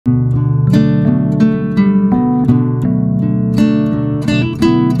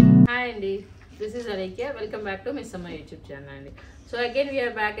Missamma YouTube channel andi. So again we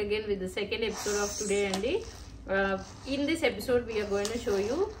are back again with the second episode of today andi. In this episode we are going to show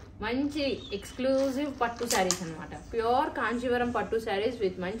you manchi exclusive pattu sarees anamata. Pure Kanjivaram pattu sarees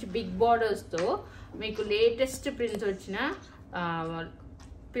with manchi big borders tho meeku latest prints vachina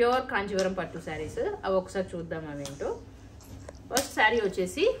pure Kanjivaram pattu sarees avi okasari chuddam avento. First saree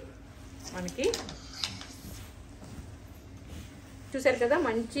vachesi manaki చూసారు కదా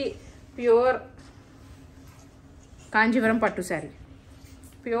మంచి pure Kanjeevaram పట్టు sari.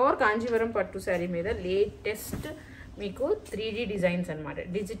 Pure Kanjeevaram పట్టు శారీ మీద latest మీకు 3D designs అన్నమాట,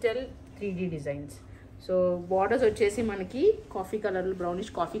 digital 3D designs. So borders వచ్చేసి మనకి కాఫీ కలర్లో,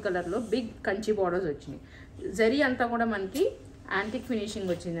 బ్రౌనిష్ కాఫీ కలర్లో బిగ్ కంచి బార్డర్స్ వచ్చినాయి. జరీ అంతా కూడా మనకి యాంటిక్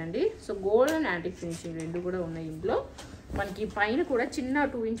ఫినిషింగ్ వచ్చిందండి. So gold and antique finishing రెండు కూడా ఉన్నాయి ఇందులో. మనకి పైన కూడా చిన్న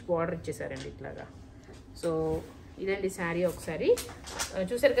 2 ఇంచ్ బార్డర్ ఇచ్చేసారండి ఇట్లాగా. సో ఇదండి శారీ. ఒకసారి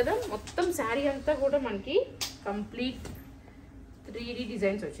చూసారు కదా, మొత్తం శారీ అంతా కూడా మనకి కంప్లీట్ 3D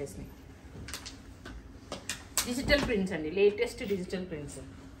డిజైన్స్ వచ్చేసినాయి. డిజిటల్ ప్రింట్స్ అండి, లేటెస్ట్ డిజిటల్ ప్రింట్స్.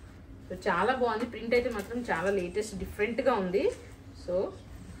 సో చాలా బాగుంది ప్రింట్ అయితే మాత్రం, చాలా లేటెస్ట్ డిఫరెంట్గా ఉంది. సో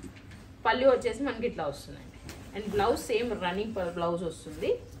పళ్ళు వచ్చేసి మనకి ఇట్లా వస్తుందండి. And blouse same running blouse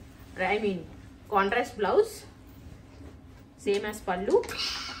వస్తుంది, I mean contrast blouse same as పళ్ళు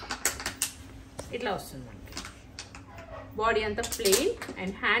ఇట్లా వస్తుంది మనకి. బాడీ అంతా ప్లెయిన్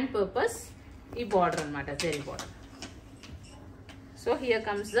అండ్ హ్యాండ్ పర్పస్ ఈ బార్డర్ అనమాట, zari border. So here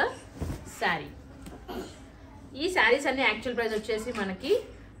comes the sari. ఈ శారీస్ అన్ని యాక్చువల్ ప్రైస్ వచ్చేసి మనకి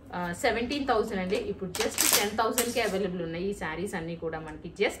 17,000 అండి. ఇప్పుడు జస్ట్ 10,000కే అవైలబుల్ ఉన్నాయి ఈ శారీస్ అన్నీ కూడా.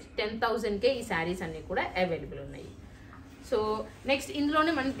 మనకి జస్ట్ 10,000కే ఈ శారీస్ అన్నీ కూడా అవైలబుల్ ఉన్నాయి. సో నెక్స్ట్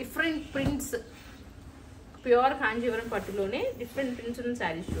ఇందులోనే మనకి different prints, pure Kanjeevaram పట్టులోనే different prints ఉన్న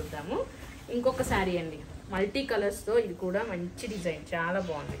శారీస్ చూద్దాము. ఇంకొక శారీ అండి, మల్టీ కలర్స్తో, ఇది కూడా మంచి డిజైన్, చాలా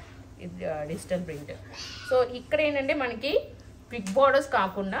బాగుంది. ఇది డిజిటల్ ప్రింట్. సో ఇక్కడ ఏంటంటే మనకి బిగ్ బార్డర్స్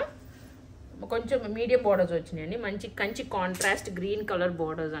కాకుండా కొంచెం మీడియం బార్డర్స్ వచ్చినాయండి. మంచి Kanchi contrast green colour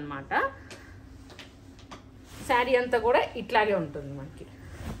borders అనమాట. శారీ అంతా కూడా ఇట్లాగే ఉంటుంది మనకి,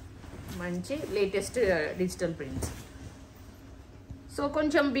 మంచి లేటెస్ట్ డిజిటల్ ప్రింట్స్. సో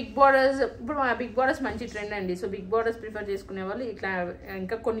కొంచెం బిగ్ బార్డర్స్, ఇప్పుడు బిగ్ బార్డర్స్ మంచి ట్రెండ్ అండి. సో బిగ్ బార్డర్స్ ప్రిఫర్ చేసుకునే వాళ్ళు ఇట్లా,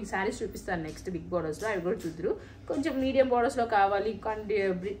 ఇంకా కొన్ని శారీస్ చూపిస్తాను నెక్స్ట్ బిగ్ బార్డర్స్లో, అవి కూడా చూద్దరు. కొంచెం మీడియం బార్డర్స్లో కావాలి,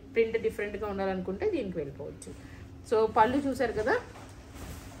 ప్రింట్ డిఫరెంట్గా ఉండాలనుకుంటే దీనికి వెళ్ళిపోవచ్చు. సో పళ్ళు చూసారు కదా,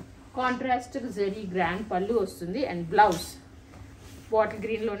 కాంట్రాస్ట్ జరీ గ్రాండ్ పళ్ళు వస్తుంది. అండ్ బ్లౌజ్ బాటిల్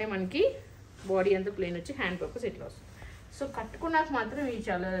గ్రీన్లోనే మనకి బాడీ అంతా ప్లెయిన్ వచ్చి హ్యాండ్ పర్పస్ ఇట్లా వస్తుంది. సో కట్టుకున్నాక మాత్రం ఇది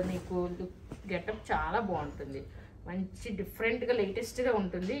చాలా మీకు గెటప్ చాలా బాగుంటుంది, మంచి డిఫరెంట్గా లేటెస్ట్గా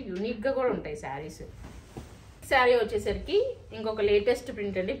ఉంటుంది, యూనిక్గా కూడా ఉంటాయి శారీస్. శారీ వచ్చేసరికి ఇంకొక లేటెస్ట్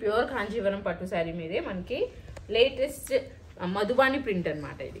ప్రింట్ అండి, ప్యూర్ కాంజీవరం పట్టు శారీ మీదే మనకి లేటెస్ట్ మధుబాని ప్రింట్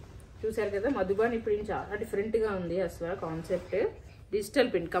అనమాట. ఇది చూసారు కదా, మధుబాని ప్రింట్ చాలా డిఫరెంట్గా ఉంది అసలు concept. Digital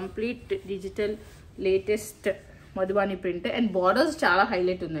print, complete digital latest Madhubani print. And borders చాలా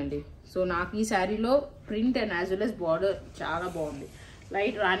హైలైట్ ఉందండి. సో నాకు ఈ శారీలో print and as well as border చాలా బాగుంది.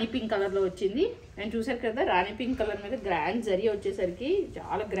 లైట్ రాణి పింక్ కలర్లో వచ్చింది. అండ్ చూసారు కదా, రాణి పింక్ కలర్ మీద గ్రాండ్ జరీ వచ్చేసరికి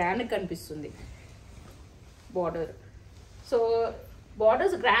చాలా గ్రాండ్గా కనిపిస్తుంది బార్డర్. సో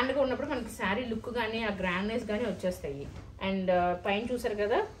బార్డర్స్ గ్రాండ్గా ఉన్నప్పుడు మనకి శారీ లుక్ కానీ ఆ గ్రాండ్నెస్ కానీ వచ్చేస్తాయి. అండ్ పైన చూసారు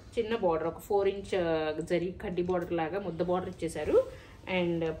కదా, చిన్న బార్డర్, ఒక 4 ఇంచ్ జరీ కడ్డీ బార్డర్ లాగా ముద్ద బార్డర్ ఇచ్చేసారు.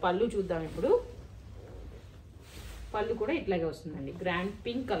 అండ్ పళ్ళు చూద్దాం ఇప్పుడు. పళ్ళు కూడా ఇట్లాగే వస్తుందండి, గ్రాండ్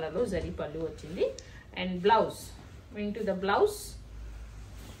పింక్ కలర్లో జరీ పళ్ళు వచ్చింది. And blouse, wing to the blouse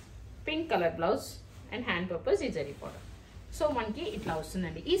pink colour blouse and hand purpose ఈ జరీ బార్డర్. సో మనకి ఇట్లా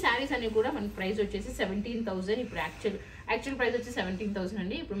వస్తుందండి. ఈ శారీస్ అన్ని కూడా మనకి ప్రైస్ వచ్చేసి 17,000. ఇప్పుడు యాక్చువల్ ప్రైస్ వచ్చి 17,000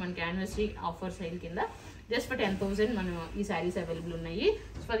 అండి. ఇప్పుడు మనకి యానివర్సరీ ఆఫర్ సేల్ కింద జస్ట్ ఫర్ 10,000 మనం ఈ శారీస్ అవైలబుల్ ఉన్నాయి.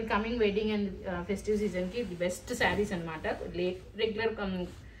 For the coming wedding and festive సీజన్కి ది బెస్ట్ శారీస్ అనమాట. Regular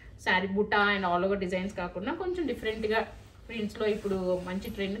sari buta and all over designs కాకుండా కొంచెం డిఫరెంట్గా ప్రింట్స్లో, ఇప్పుడు మంచి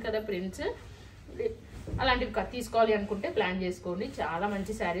ట్రెండ్ కదా ప్రింట్స్, అలాంటివి తీసుకోవాలి అనుకుంటే ప్లాన్ చేసుకోండి. చాలా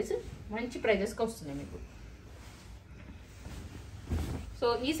మంచి శారీస్ మంచి ప్రైజెస్కి వస్తున్నాయి మీకు. సో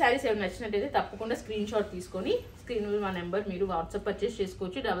ఈ శారీస్ ఏమైనా నచ్చినట్టయితే తప్పకుండా స్క్రీన్ షాట్ తీసుకొని స్క్రీన్ మీద మా నెంబర్ మీరు వాట్సాప్ పర్చేస్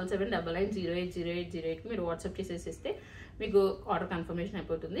చేసుకోవచ్చు. 7799080808 మీరు వాట్సాప్ చేసేస్తే మీకు ఆర్డర్ కన్ఫర్మేషన్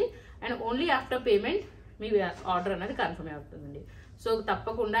అయిపోతుంది. And only after payment me order అనేది కన్ఫర్మ్ అవుతుందండి. సో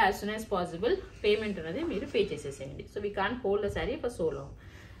తప్పకుండా as soon as possible payment అనేది మీరు పే చేసేసేయండి. So we can't hold the sari for so long.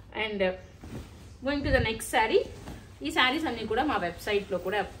 And going to the next sari. ఈ శారీస్ అన్ని కూడా మా వెబ్సైట్లో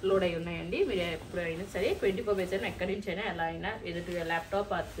కూడా అప్లోడ్ అయి ఉన్నాయండి. మీరు ఎప్పుడైనా సరే 24/7 ఎక్కడి నుంచైనా ఎలా అయినా ఏదో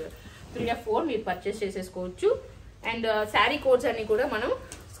ల్యాప్టాప్ 3 or 4 మీరు పర్చేస్ చేసేసుకోవచ్చు. అండ్ శారీ కోడ్స్ అన్ని కూడా మనం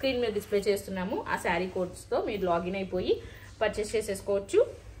స్క్రీన్ మీద డిస్ప్లే చేస్తున్నాము. ఆ శారీ కోడ్స్తో మీరు లాగిన్ అయిపోయి పర్చేస్ చేసేసుకోవచ్చు.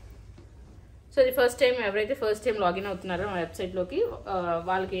 సో ఇది ఫస్ట్ టైం ఎవరైతే ఫస్ట్ టైం లాగిన్ అవుతున్నారో మా వెబ్సైట్లోకి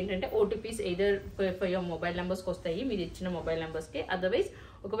వాళ్ళకి ఏంటంటే OTPs either for your mobile నెంబర్స్కి వస్తాయి, మీరు ఇచ్చిన మొబైల్ నెంబర్స్కి. అదర్వైజ్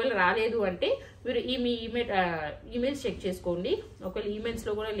ఒకవేళ రాలేదు అంటే మీరు మీ ఈమెయిల్స్ చెక్ చేసుకోండి. ఒకవేళ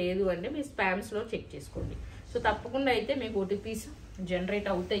ఈమెయిల్స్లో కూడా లేదు అంటే మీ స్పామ్స్లో చెక్ చేసుకోండి. సో తప్పకుండా అయితే మీకు ఓటీపీస్ జనరేట్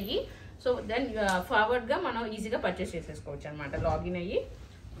అవుతాయి. సో దెన్ ఫార్వర్డ్గా మనం ఈజీగా పర్చేస్ చేసేసుకోవచ్చు అనమాట లాగిన్ అయ్యి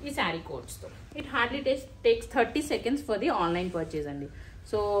ఈ sari కోడ్స్తో. It hardly takes 30 seconds for the online purchase అండి.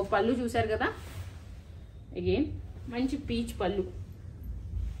 సో పళ్ళు చూసారు కదా, అగైన్ మంచి పీచ్ పళ్ళు,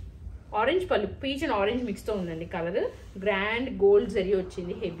 ఆరెంజ్ పళ్ళు, పీచ్ అండ్ ఆరెంజ్ మిక్స్తో ఉందండి కలర్. గ్రాండ్ గోల్డ్ జరీ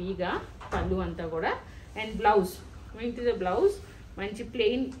వచ్చింది హెవీగా పళ్ళు అంతా కూడా. అండ్ బ్లౌజ్, మిగతా ద బ్లౌజ్ మంచి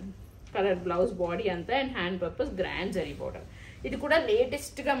ప్లెయిన్ కలర్ బ్లౌజ్ బాడీ అంతా. And hand purpose grand zari border. ఇది కూడా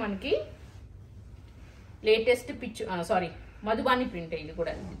లేటెస్ట్గా మనకి మధుబాని ప్రింట్. ఇది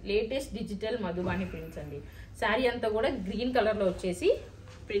కూడా లేటెస్ట్ డిజిటల్ మధుబాని ప్రింట్స్ అండి. శారీ అంతా కూడా గ్రీన్ కలర్లో వచ్చేసి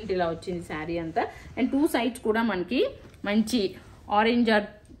ప్రింట్ ఇలా వచ్చింది శారీ అంతా. అండ్ 2 sides కూడా మనకి మంచి ఆరెంజ్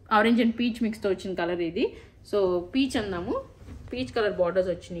అండ్ పీచ్ మిక్స్తో వచ్చిన కలర్ ఇది. సో పీచ్ అందాము, పీచ్ కలర్ బార్డర్స్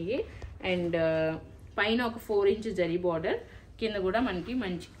వచ్చినాయి. అండ్ పైన ఒక 4 inch జరీ బార్డర్, కింద కూడా మనకి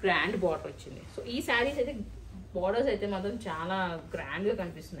మంచి గ్రాండ్ బార్డర్ వచ్చింది. సో ఈ శారీస్ అయితే బార్డర్స్ అయితే మాత్రం చాలా గ్రాండ్గా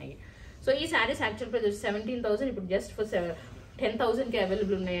కనిపిస్తున్నాయి. సో ఈ శారీస్ యాక్చువల్ ప్రైస్ 17,000, ఇప్పుడు జస్ట్ ఫర్ 10,000కి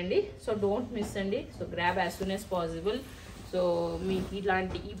అవైలబుల్ ఉన్నాయండి. సో డోంట్ మిస్ అండి. So grab as soon as possible. So మీకు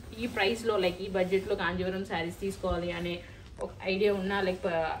ఇలాంటి ఈ ప్రైస్లో లైక్ ఈ బడ్జెట్లో కాంజీవరం శారీస్ తీసుకోవాలి అనే ఒక ఐడియా ఉన్నా లైక్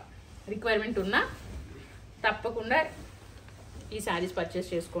రిక్వైర్మెంట్ ఉన్నా తప్పకుండా ఈ శారీస్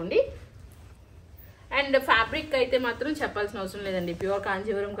పర్చేస్ చేసుకోండి. అండ్ ఫ్యాబ్రిక్ అయితే మాత్రం చెప్పాల్సిన అవసరం లేదండి, ప్యూర్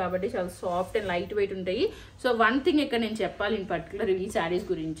కాంజీవరం కాబట్టి చాలా సాఫ్ట్ అండ్ లైట్ వెయిట్ ఉంటాయి. సో వన్ థింగ్ ఇక్కడ నేను చెప్పాలి ఇన్ పర్టికులర్ ఈ శారీస్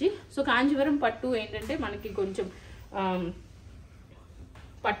గురించి. సో కాంజీవరం పట్టు ఏంటంటే మనకి కొంచెం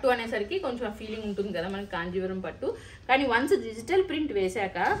పట్టు అనేసరికి కొంచెం ఆ ఫీలింగ్ ఉంటుంది కదా మనకి కాంజీవరం పట్టు. కానీ వన్స్ డిజిటల్ ప్రింట్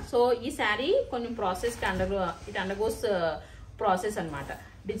వేశాక సో ఈ శారీ కొంచెం ప్రాసెస్కి అండర్గోస్ ప్రాసెస్ అనమాట.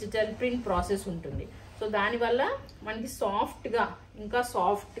 డిజిటల్ ప్రింట్ ప్రాసెస్ ఉంటుంది. సో దానివల్ల మనకి ఇంకా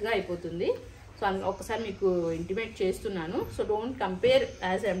సాఫ్ట్గా అయిపోతుంది. సో ఒకసారి మీకు ఇంటిమేట్ చేస్తున్నాను. So don't compare,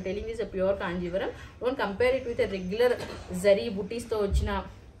 as I'm telling is a pure Kanjeevaram, don't compare it with a regular zari బుటీస్తో వచ్చిన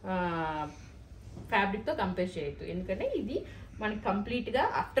ఫ్యాబ్రిక్తో కంపేర్ చేయొద్దు. ఎందుకంటే ఇది మనకి కంప్లీట్గా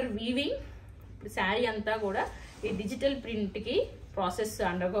ఆఫ్టర్ వీవింగ్ శారీ అంతా కూడా ఈ డిజిటల్ ప్రింట్కి ప్రాసెస్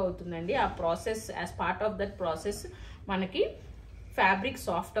అండర్గా అవుతుందండి. ఆ process as part of that process మనకి ఫ్యాబ్రిక్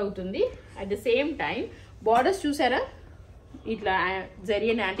సాఫ్ట్ అవుతుంది. At the same time borders చూసారా, ఇట్లా జరీ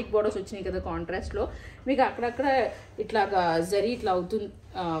అండ్ యాంటిక్ బార్డర్స్ వచ్చినాయి కదా కాంట్రాస్ట్లో. మీకు అక్కడక్కడ ఇట్లాగా జరీ ఇట్లా అవుతుంది,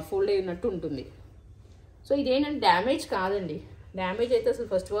 ఫోల్డ్ అయినట్టు ఉంటుంది. సో ఇదేంటంటే డ్యామేజ్ కాదండి. డ్యామేజ్ అయితే అసలు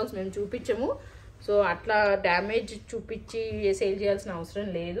ఫస్ట్ ఆఫ్ ఆల్ మేము చూపించము. సో అట్లా డ్యామేజ్ చూపించి సేల్ చేయాల్సిన అవసరం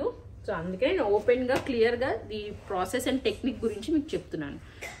లేదు. సో అందుకే నేను ఓపెన్గా క్లియర్గా ఈ ప్రాసెస్ అండ్ టెక్నిక్ గురించి మీకు చెప్తున్నాను.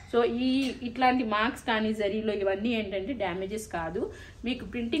 సో ఇట్లాంటి మార్క్స్ కానీ జరీలో ఇవన్నీ ఏంటంటే డ్యామేజెస్ కాదు. మీకు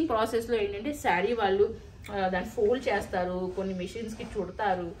ప్రింటింగ్ ప్రాసెస్లో ఏంటంటే శారీ వాళ్ళు దాన్ని ఫోల్డ్ చేస్తారు, కొన్ని మిషన్స్కి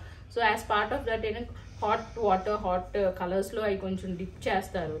చుడతారు. So as part of that ఏంటంటే హాట్ వాటర్, హాట్ కలర్స్లో అవి కొంచెం డిప్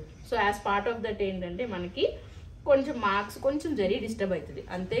చేస్తారు. So as part of that ఏంటంటే మనకి కొంచెం మార్క్స్, కొంచెం జరీ డిస్టర్బ్ అవుతుంది,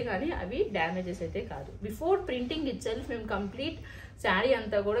 అంతేగాని అవి డ్యామేజెస్ అయితే కాదు. బిఫోర్ ప్రింటింగ్ ఇట్ సెల్ఫ్ మేము కంప్లీట్ శారీ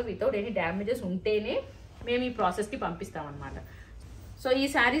అంతా కూడా వితౌట్ ఎనీ డ్యామేజెస్ ఉంటేనే మేము ఈ ప్రాసెస్కి పంపిస్తామన్నమాట. సో ఈ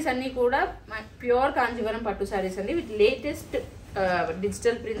శారీస్ అన్నీ కూడా ప్యూర్ కాంజీవరం పట్టు శారీస్ అండి, విత్ లేటెస్ట్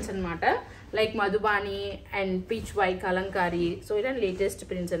డిజిటల్ ప్రింట్స్ అనమాట. Like Madhubani and peach why Kalamkari. So ఇలా లేటెస్ట్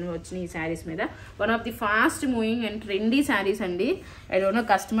ప్రింట్స్ అనేవి వచ్చినాయి ఈ శారీస్ మీద. One of the fast moving and trendy saris అండి. ఐ డోంట్ నో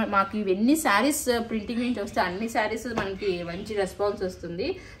కస్టమర్ మాకు ఇవన్నీ శారీస్ ప్రింటింగ్ నుంచి వస్తే అన్ని శారీస్ మనకి మంచి రెస్పాన్స్ వస్తుంది.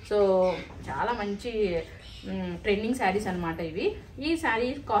 సో చాలా మంచి ట్రెండింగ్ శారీస్ అనమాట ఇవి. ఈ శారీ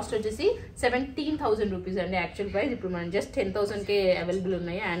కాస్ట్ వచ్చేసి 17,000 రూపీస్ అండి యాక్చువల్ ప్రైస్. ఇప్పుడు మనం జస్ట్ 10,000కే అవైలబుల్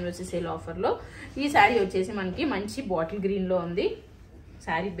ఉన్నాయి యానివర్సరీ సేల్ ఆఫర్లో. ఈ శారీ వచ్చేసి మనకి మంచి బాటిల్ గ్రీన్లో ఉంది.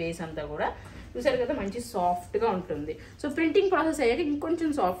 శారీ బేస్ అంతా కూడా చూసారు కదా, మంచి సాఫ్ట్గా ఉంటుంది. సో ప్రింటింగ్ ప్రాసెస్ అయ్యాక ఇంకొంచెం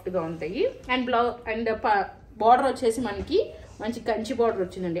సాఫ్ట్గా ఉంటాయి. అండ్ బార్డర్ వచ్చేసి మనకి మంచి కంచి బార్డర్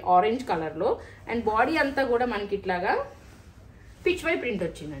వచ్చిందండి ఆరెంజ్ కలర్లో. అండ్ బాడీ అంతా కూడా మనకి ఇట్లాగా పిచ్ వై ప్రింట్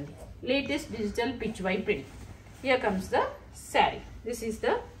వచ్చిందండి, latest digital pitch why print. Here comes the sari. This is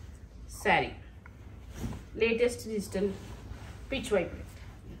the sari, latest digital pitch why print.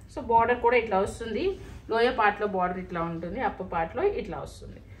 So border కూడా ఇట్లా వస్తుంది. లోయర్ పార్ట్లో బార్డర్ ఇట్లా ఉంటుంది, అప్పర్ పార్ట్లో ఇట్లా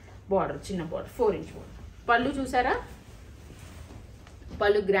వస్తుంది బార్డర్, చిన్న బార్డర్ 4 inch బార్డర్. పళ్ళు చూసారా,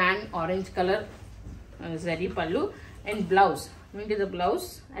 పళ్ళు గ్రాండ్ ఆరెంజ్ కలర్ జరీ పళ్ళు. అండ్ బ్లౌజ్, ఏంటి the blouse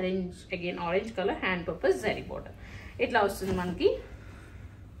arrange again orange colour, hand purpose zari border. ఇట్లా వస్తుంది మనకి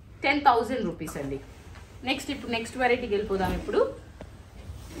 10,000 రూపీస్ అండి. నెక్స్ట్ వెరైటీకి వెళ్ళిపోదాం. ఇప్పుడు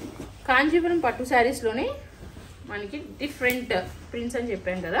కాంజీవరం పట్టు శారీస్లోనే మనకి డిఫరెంట్ ప్రింట్స్ అని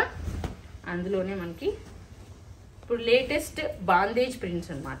చెప్పాను కదా. అందులోనే మనకి ఇప్పుడు లేటెస్ట్ బాందేజ్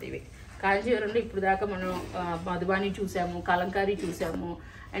ప్రింట్స్ అన్నమాట ఇవి. కాంజీవరంలో ఇప్పుడు దాకా మనం మధుబాని చూసాము, కలంకారీ చూసాము,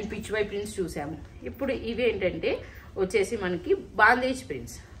 అండ్ పిచ్వై ప్రింట్స్ చూసాము. ఇప్పుడు ఇవి ఏంటంటే వచ్చేసి మనకి bandhej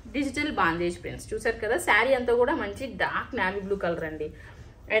prints, digital bandhej prints. చూసారు కదా, శారీ అంతా కూడా మంచి డార్క్ నావీ బ్లూ కలర్ అండి.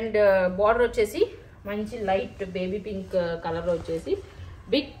 అండ్ బార్డర్ వచ్చేసి మంచి లైట్ బేబీ పింక్ కలర్ వచ్చేసి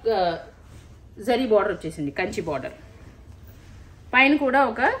బిగ్ జరీ బార్డర్ వచ్చేసింది, కంచి బార్డర్. పైన కూడా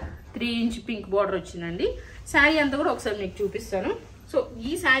ఒక 3 ఇంచ్ పింక్ బార్డర్ వచ్చిందండి. శారీ అంతా కూడా ఒకసారి మీకు చూపిస్తాను. సో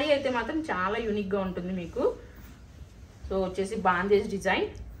ఈ శారీ అయితే మాత్రం చాలా యూనిక్గా ఉంటుంది మీకు. సో వచ్చేసి బాందేజ్ డిజైన్.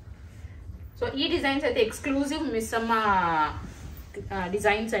 సో ఈ డిజైన్స్ అయితే ఎక్స్క్లూజివ్ మిస్సమ్మ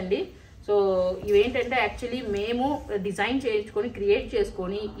డిజైన్స్ అండి. సో ఇవేంటంటే యాక్చువల్లీ మేము డిజైన్ చేయించుకొని క్రియేట్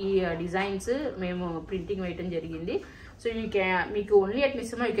చేసుకొని ఈ డిజైన్స్ మేము ప్రింటింగ్ వేయటం జరిగింది. సో మీకు only at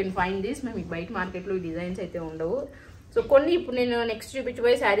Missamma you can find this. మేము బయట మార్కెట్లో ఈ డిజైన్స్ అయితే ఉండవు. సో కొన్ని ఇప్పుడు నేను నెక్స్ట్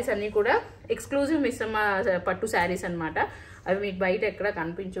చూపించబోయే శారీస్ అన్నీ కూడా ఎక్స్క్లూజివ్ మిస్సమ్మ పట్టు శారీస్ అనమాట. అవి మీకు బయట ఎక్కడ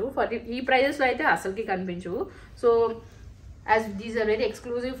కనిపించవు. ఈ ప్రైజెస్లో అయితే అసలుకి కనిపించవు. So as these are very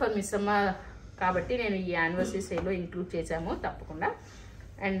exclusive for Missamma కాబట్టి నేను ఈ యానివర్సరీ సేల్లో ఇంక్లూడ్ చేశాము తప్పకుండా.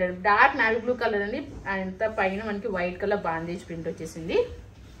 And dark navy blue colour అండి. అంత పైన మనకి వైట్ కలర్ బాందేజ్ ప్రింట్ వచ్చేసింది.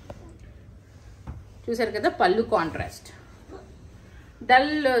 చూసారు కదా, పళ్ళు కాంట్రాస్ట్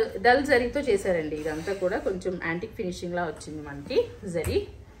డల్ జరీతో చేశారండి. ఇదంతా కూడా కొంచెం యాంటిక్ ఫినిషింగ్ లా వచ్చింది మనకి జరీ.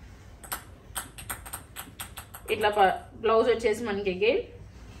 ఇట్లా బ్లౌజ్ వచ్చేసి మనకి again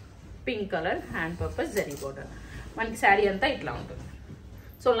pink colour hand purpose zari border. మనకి శారీ అంతా ఇట్లా ఉంటుంది.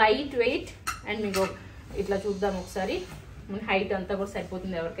 So light weight. అండ్ మీకు ఇట్లా చూద్దాం ఒకసారి. మన హైట్ అంతా కూడా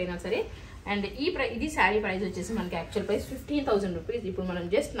సరిపోతుంది ఎవరికైనా సరే. అండ్ ఇది శారీ ప్రైస్ వచ్చేసి మనకి యాక్చువల్ ప్రైస్ 15,000 రూపీస్. ఇప్పుడు మనం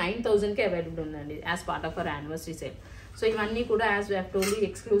జస్ట్ 9,000కే అవైలబుల్ ఉందండి as part of our anniversary sale. So ఇవన్నీ కూడా as we have told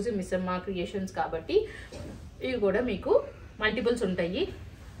exclusive Missamma creations కాబట్టి ఇవి కూడా మీకు మల్టిపుల్స్ ఉంటాయి.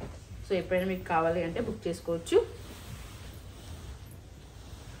 సో ఎప్పుడైనా మీకు కావాలి అంటే బుక్ చేసుకోవచ్చు.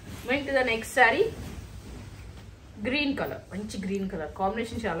 వెంట the next sari green colour, మంచి గ్రీన్ కలర్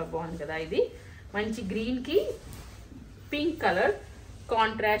కాంబినేషన్ చాలా బాగుంది కదా. ఇది మంచి గ్రీన్కి pink colour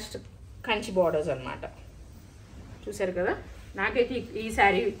contrast Kanchi borders అనమాట. చూసారు కదా, నాకైతే ఈ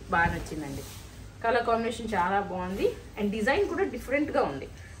శారీ బాగా నచ్చిందండి. కలర్ కాంబినేషన్ చాలా బాగుంది. అండ్ డిజైన్ కూడా డిఫరెంట్గా ఉంది.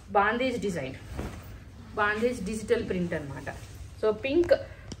 Bandhej design, bandhej digital print అనమాట. సో పింక్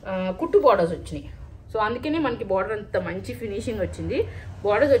కుట్టు బార్డర్స్ వచ్చినాయి. సో అందుకనే మనకి బార్డర్ అంత మంచి ఫినిషింగ్ వచ్చింది.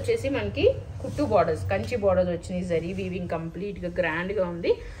 బార్డర్స్ వచ్చేసి మనకి కుట్టు బార్డర్స్, కంచి బార్డర్స్ వచ్చినాయి. జరీ వీవింగ్ కంప్లీట్గా గ్రాండ్గా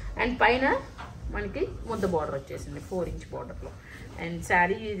ఉంది. అండ్ పైన మనకి ముద్ద బార్డర్ వచ్చేసింది 4 ఇంచ్ బార్డర్లో. And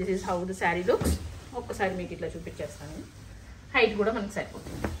sari this is how the sari looks. ఒక్కసారి మీకు ఇట్లా చూపించేస్తాను. హైట్ కూడా మనకి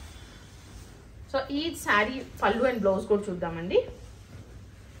సరిపోతుంది. సో ఈ శారీ పళ్ళు అండ్ బ్లౌజ్ కూడా చూద్దామండి.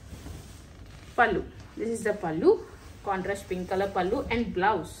 పళ్ళు, దిస్ ఈస్ ద పళ్ళు, కాంట్రాస్ట్ పింక్ కలర్ పళ్ళు. And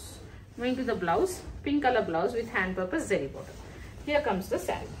blouse, going to the blouse, pink color blouse with hand purpose zari border. Here comes the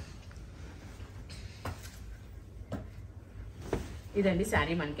saree. ఇదండి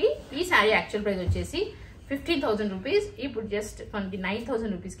శారీ మనకి. ఈ శారీ యాక్చువల్ ప్రైస్ వచ్చేసి 15,000 రూపీస్. ఇప్పుడు జస్ట్ మనకి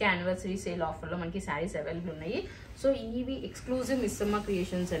 9,000 రూపీస్కి యానివర్సరీ సేల్ ఆఫర్లో మనకి శారీస్ అవైలబుల్ ఉన్నాయి. సో ఇవి ఎక్స్క్లూజివ్ మిస్సమ్మ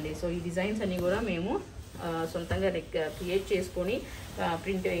క్రియేషన్స్ అండి. సో ఈ డిజైన్స్ అన్ని కూడా మేము సొంతంగా క్రియేట్ చేసుకొని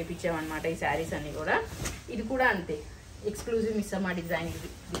ప్రింట్ వేయించామన్నమాట ఈ శారీస్ అన్ని కూడా. ఇది కూడా అంతే, ఎక్స్క్లూజివ్ మిస్సమ్మ డిజైన్.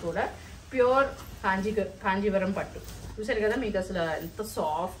 ఇది కూడా ప్యూర్ కాంజీవరం పట్టు. చూసారు కదా, మీకు అసలు ఎంత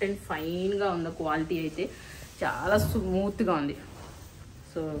సాఫ్ట్ అండ్ ఫైన్గా ఉందో. క్వాలిటీ అయితే చాలా స్మూత్గా ఉంది.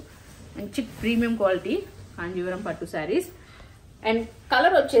 సో మంచి ప్రీమియం క్వాలిటీ కాంజీవరం పట్టు శారీస్. అండ్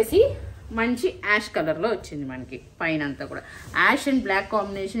కలర్ వచ్చేసి మంచి యాష్ కలర్లో వచ్చింది మనకి. పైన అంతా కూడా యాష్ అండ్ బ్లాక్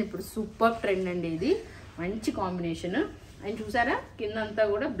కాంబినేషన్ ఇప్పుడు సూపర్ ట్రెండ్ అండి. ఇది మంచి కాంబినేషన్. అండ్ చూసారా, కింద అంతా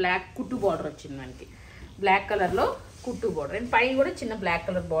కూడా బ్లాక్ కుట్టు బార్డర్ వచ్చింది మనకి. బ్లాక్ కలర్లో కుట్టు బార్డర్. అండ్ పైన కూడా చిన్న బ్లాక్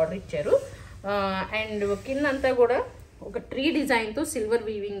కలర్ బార్డర్ ఇచ్చారు. అండ్ కింద అంతా కూడా ఒక ట్రీ డిజైన్తో సిల్వర్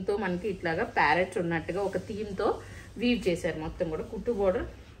వీవింగ్తో మనకి ఇట్లాగా ప్యారెట్స్ ఉన్నట్టుగా ఒక థీమ్తో వీవ్ చేశారు మొత్తం కూడా. కుట్టు బార్డర్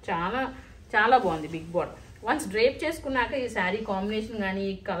చాలా చాలా బాగుంది, బిగ్ బార్డర్. వన్స్ డ్రేప్ చేసుకున్నాక ఈ శారీ కాంబినేషన్ కానీ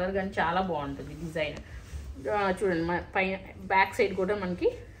కలర్ కానీ చాలా బాగుంటుంది డిజైన్. చూడండి పైన బ్యాక్ సైడ్ కూడా మనకి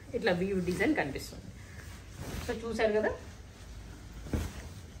ఇట్లా వీవ్ డిజైన్ కనిపిస్తుంది. సో చూసారు కదా.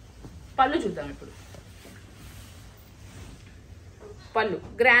 పళ్ళు చూద్దాం ఇప్పుడు. పళ్ళు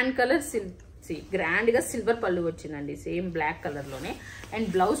గ్రాండ్ కలర్ గ్రాండ్గా సిల్వర్ పళ్ళు వచ్చిందండి, సేమ్ బ్లాక్ కలర్లోనే. అండ్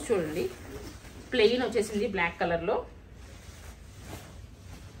బ్లౌజ్ చూడండి, ప్లెయిన్ వచ్చేసింది బ్లాక్ కలర్లో.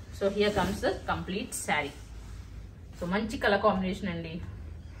 So here comes the complete sari. So మంచి కలర్ కాంబినేషన్ అండి,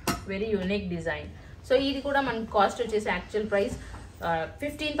 వెరీ యూనిక్ డిజైన్. సో ఇది కూడా మనకి కాస్ట్ వచ్చేసి యాక్చువల్ ప్రైస్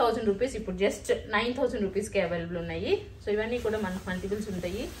 15,000 రూపీస్. ఇప్పుడు జస్ట్ 9,000 రూపీస్కి అవైలబుల్ ఉన్నాయి. సో ఇవన్నీ కూడా మనకు మల్టిపుల్స్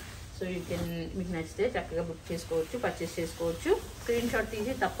ఉంటాయి. సో యూ కెన్ మీకు నచ్చితే చక్కగా బుక్ చేసుకోవచ్చు, పర్చేస్ చేసుకోవచ్చు. స్క్రీన్ షాట్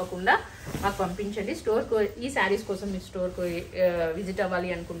తీసి తప్పకుండా మాకు పంపించండి. స్టోర్కి ఈ శారీస్ కోసం మీరు స్టోర్కి విజిట్ అవ్వాలి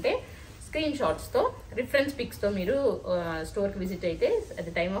అనుకుంటే స్క్రీన్ షాట్స్తో రిఫరెన్స్ పిక్స్తో మీరు స్టోర్కి విజిట్ అయితే at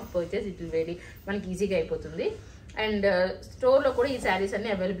the time of purchase it will very మనకి ఈజీగా అయిపోతుంది. అండ్ స్టోర్లో కూడా ఈ శారీస్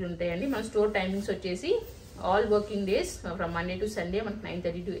అన్నీ అవైలబుల్ ఉంటాయండి. మన స్టోర్ టైమింగ్స్ వచ్చేసి all working days from Monday to Sunday మనకి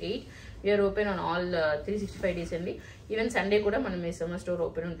 9:30 to 8. We are open on all 365 days అండి. ఈవెన్ సండే కూడా మన మిస్సమ్మ స్టోర్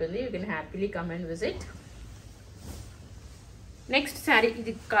ఓపెన్ ఉంటుంది. You can happily come and visit. Next sari,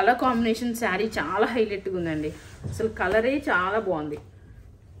 ఇది కలర్ కాంబినేషన్ శారీ చాలా హైలైట్గా ఉందండి. అసలు కలరే చాలా బాగుంది.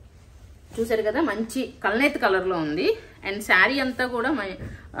 చూసారు కదా, మంచి కల్నేత్ కలర్లో ఉంది. అండ్ శారీ అంతా కూడా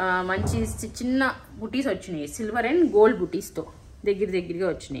మంచి చిన్న బుటీస్ వచ్చినాయి, సిల్వర్ అండ్ గోల్డ్ బుటీస్తో దగ్గరగా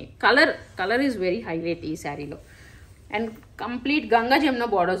వచ్చినాయి. కలర్ ఈజ్ వెరీ హైలైట్ ఈ శారీలో. And complete Ganga Jamuna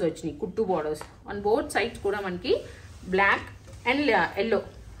borders వచ్చినాయి, కుట్టు బార్డర్స్ ఆన్ బోత్ సైడ్స్ కూడా మనకి బ్లాక్ అండ్ ఎల్లో,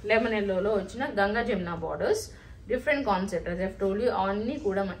 లెమన్ ఎల్లోలో వచ్చిన Ganga Jamuna borders. Different concept as I've told you. అన్నీ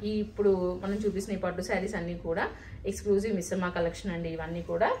కూడా ఇప్పుడు మనం చూపిస్తున్న ఈ పట్టు శారీస్ అన్నీ కూడా ఎక్స్క్లూజివ్ మిస్సమ్మ కలెక్షన్ అండి ఇవన్నీ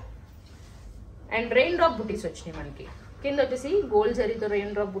కూడా. అండ్ రెయిన్ డ్రాప్ బుటీస్ వచ్చినాయి మనకి. కింద వచ్చేసి గోల్డ్ జరీతో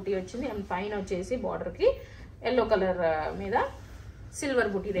రెయిన్ డ్రాప్ బుటీ వచ్చింది. అండ్ పైన వచ్చేసి బార్డర్కి ఎల్లో కలర్ మీద సిల్వర్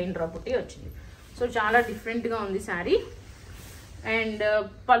బుటీ రెయిన్ డ్రాప్ బుటీ వచ్చింది. సో చాలా డిఫరెంట్గా ఉంది శారీ. అండ్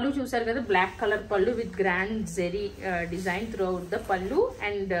పళ్ళు చూసారు కదా, బ్లాక్ కలర్ పళ్ళు with grand zari design through out the పళ్ళు.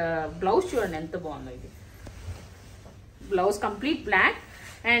 అండ్ బ్లౌజ్ చూడండి ఎంత బాగుందో. ఇది బ్లౌజ్ కంప్లీట్ బ్లాక్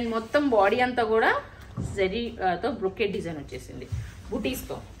అండ్ మొత్తం బాడీ అంతా కూడా జెరీతో బ్రొకెట్ డిజైన్ వచ్చేసింది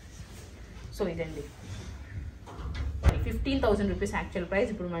బుటీస్తో. సో ఇదండి 15,000 రూపీస్ యాక్చువల్ ప్రైస్.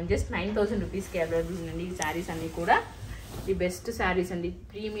 ఇప్పుడు మనం జస్ట్ 9,000 రూపీస్కి అవైలబుల్ ఉందండి ఈ శారీస్ అన్నీ కూడా. ది బెస్ట్ శారీస్ అండి,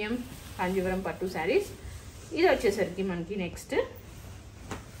 ప్రీమియం కాంజీవరం పట్టు శారీస్. ఇది వచ్చేసరికి మనకి నెక్స్ట్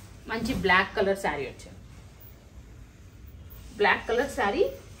మంచి బ్లాక్ కలర్ శారీ వచ్చింది. బ్లాక్ కలర్ శారీ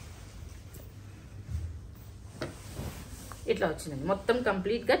ఇట్లా వచ్చిందండి. మొత్తం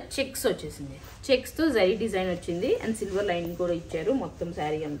కంప్లీట్గా చెక్స్ వచ్చేసింది. చెక్స్తో జరీ డిజైన్ వచ్చింది అండ్ సిల్వర్ లైనింగ్ కూడా ఇచ్చారు మొత్తం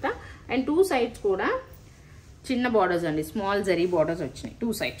శారీ అంతా. అండ్ టూ సైడ్స్ కూడా చిన్న బార్డర్స్ అండి, స్మాల్ జరీ బార్డర్స్ వచ్చినాయి టూ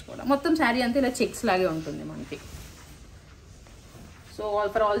సైడ్స్ కూడా. మొత్తం శారీ అంతా ఇలా చెక్స్ లాగే ఉంటుంది మనకి. So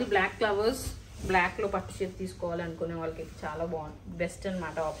for all the black flowers, బ్లాక్లో పట్టు చీర తీసుకోవాలనుకునే వాళ్ళకి చాలా బాగుంది, బెస్ట్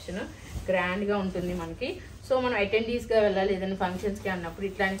అనమాట ఆప్షన్. గ్రాండ్గా ఉంటుంది మనకి. సో మనం అటెండీస్గా వెళ్ళాలి ఏదైనా ఫంక్షన్స్కి అన్నప్పుడు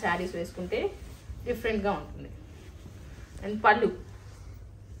ఇట్లాంటి శారీస్ వేసుకుంటే డిఫరెంట్గా ఉంటుంది. అండ్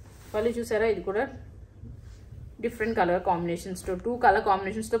పళ్ళు చూసారా, ఇది కూడా డిఫరెంట్ కలర్ కాంబినేషన్స్తో, 2 కలర్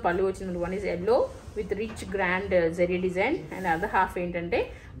కాంబినేషన్స్తో పళ్ళు వచ్చింది. One is yellow with rich grand zari design and other half ఏంటంటే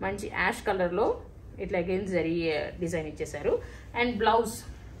మంచి యాష్ కలర్లో ఇట్లా అగైన్ జరీ డిజైన్ ఇచ్చేసారు. అండ్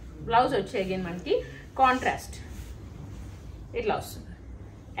బ్లౌజ్ వచ్చి అగైన్ మనకి కాంట్రాస్ట్ ఇట్లా వస్తుంది,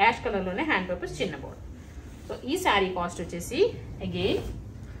 యాష్ కలర్లోనే హ్యాండ్ పర్పస్ చిన్న బోర్డర్. సో ఈ శారీ కాస్ట్ వచ్చేసి అగైన్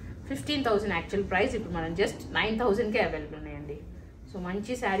 15,000 యాక్చువల్ ప్రైస్. ఇప్పుడు మనం జస్ట్ 9,000కే అవైలబుల్ ఉన్నాయండి. సో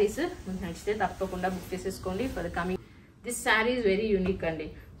మంచి శారీస్ మీకు నచ్చితే తప్పకుండా బుక్ చేసేసుకోండి for the coming. This sari is very unique అండి.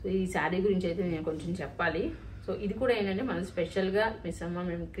 సో ఈ శారీ గురించి అయితే నేను కొంచెం చెప్పాలి. సో ఇది కూడా ఏంటంటే మనం స్పెషల్గా మిస్సమ్మ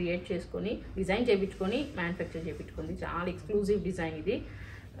మేము క్రియేట్ చేసుకొని డిజైన్ చేయించుకొని మ్యానుఫ్యాక్చర్ చేయించుకుంది. చాలా ఎక్స్క్లూజివ్ డిజైన్ ఇది.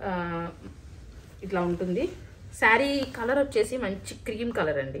 ఇట్లా ఉంటుంది. శారీ కలర్ వచ్చేసి మంచి క్రీమ్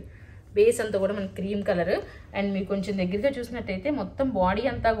కలర్ అండి. బేస్ అంతా కూడా మనకి క్రీమ్ కలర్. అండ్ మీరు కొంచెం దగ్గరగా చూసినట్టయితే మొత్తం బాడీ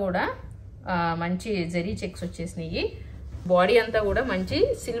అంతా కూడా మంచి జరీ చెక్స్ వచ్చేసినాయి. బాడీ అంతా కూడా మంచి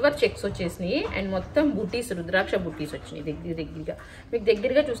సిల్వర్ చెక్స్ వచ్చేసినాయి. అండ్ మొత్తం బుటీస్, రుద్రాక్ష బుటీస్ వచ్చినాయి దగ్గరగా. మీకు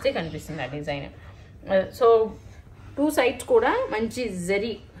దగ్గరగా చూస్తే కనిపిస్తుంది ఆ డిజైన్. సో 2 సైడ్స్ కూడా మంచి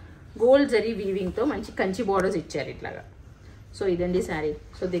జరీ, గోల్డ్ జరీ వీవింగ్తో మంచి కంచి బార్డర్స్ ఇచ్చారు ఇట్లాగా. సో ఇదండి శారీ.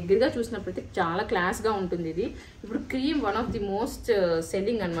 సో దగ్గరగా చూసినప్పుడైతే చాలా క్లాస్గా ఉంటుంది ఇది. ఇప్పుడు cream one of the most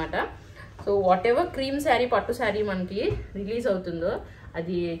selling అనమాట. So what ever cream sari, పట్టు శారీ మనకి రిలీజ్ అవుతుందో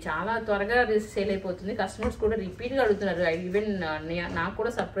అది చాలా త్వరగా సేల్ అయిపోతుంది. కస్టమర్స్ కూడా రిపీట్గా అడుగుతున్నారు. ఈవెన్ నాకు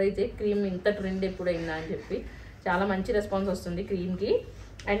కూడా సర్ప్రైజ్ క్రీమ్ ఇంత ట్రెండ్ ఎప్పుడు అయిందా అని చెప్పి. చాలా మంచి రెస్పాన్స్ వస్తుంది క్రీమ్కి.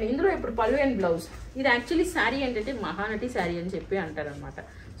 అండ్ ఇందులో ఇప్పుడు పళ్ళు అండ్ బ్లౌజ్. ఇది యాక్చువల్లీ శారీ ఏంటంటే మహానటి శారీ అని చెప్పి అంటారనమాట.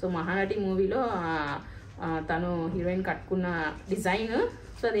 సో మహానటి మూవీలో తను హీరోయిన్ కట్టుకున్న డిజైన్.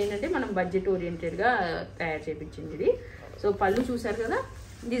 సో అదేంటంటే మనం బడ్జెట్ ఓరియంటెడ్గా తయారు చేయించింది ఇది. సో పళ్ళు చూసారు కదా,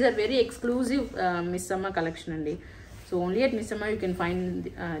 these are very exclusive Missamma collection అండి. So only at Missamma you can find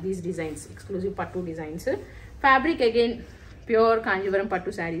these designs, exclusive పట్టు designs. Fabric again pure Kanjeevaram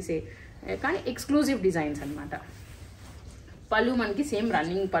పట్టు శారీసే, కానీ ఎక్స్క్లూజివ్ డిజైన్స్ అనమాట. పళ్ళు మనకి సేమ్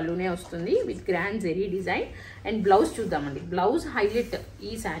రన్నింగ్ పళ్ళునే వస్తుంది with grand zari design. And blouse చూద్దామండి. బ్లౌజ్ హైలైట్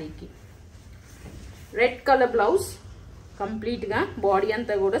ఈ శారీకి రెడ్ కలర్ బ్లౌజ్, కంప్లీట్గా బాడీ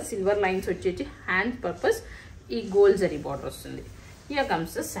అంతా కూడా సిల్వర్ లైన్స్ వచ్చేసి హ్యాండ్ పర్పస్ ఈ గోల్డ్ జరీ బార్డర్ వస్తుంది. Here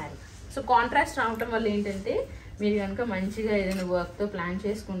comes the sari. So contrast రావటం వల్ల ఏంటంటే మీరు కనుక మంచిగా ఏదైనా వర్క్తో ప్లాన్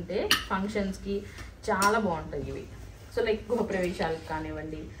చేసుకుంటే ఫంక్షన్స్కి చాలా బాగుంటాయి ఇవి. సో లైక్ గృహప్రవేశాలకు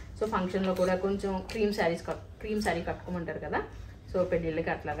కానివ్వండి, సో ఫంక్షన్లో కూడా కొంచెం క్రీమ్ శారీ కట్టుకోమంటారు కదా, సో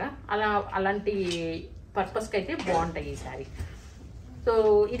పెళ్ళిళ్ళకి అట్లాగా అలాంటి పర్పస్కి అయితే బాగుంటాయి ఈ శారీ. సో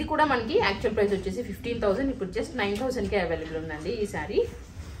ఇది కూడా మనకి యాక్చువల్ ప్రైస్ వచ్చేసి 15,000, ఇప్పుడు జస్ట్ 9,000కే అవైలబుల్ ఉందండి ఈ sari.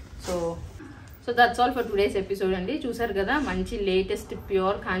 So that's all for today's episode అండి. చూసారు కదా మంచి latest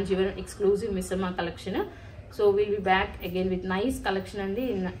pure Kanjeevaram exclusive Missamma collection. So will be back again with nice collection అండి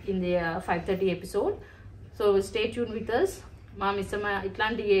in the 5:30 episode. So stay tune with us. మా మిస్సమ్మ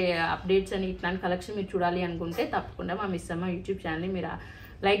ఇట్లాంటి అప్డేట్స్ అని ఇట్లాంటి కలెక్షన్ మీరు చూడాలి అనుకుంటే తప్పకుండా మా మిస్సమ్మ యూట్యూబ్ ఛానల్ని మీరు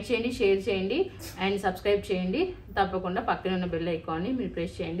లైక్ చేయండి, షేర్ చేయండి అండ్ సబ్స్క్రైబ్ చేయండి. తప్పకుండా పక్కన ఉన్న బెల్ ఐకాన్ని మీరు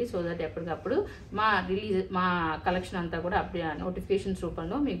ప్రెస్ చేయండి. సో దట్ ఎప్పటికప్పుడు మా కలెక్షన్ అంతా కూడా నోటిఫికేషన్స్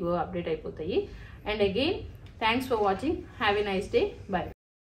రూపంలో మీకు అప్డేట్ అయిపోతాయి. And again thanks for watching. Have a nice day. By.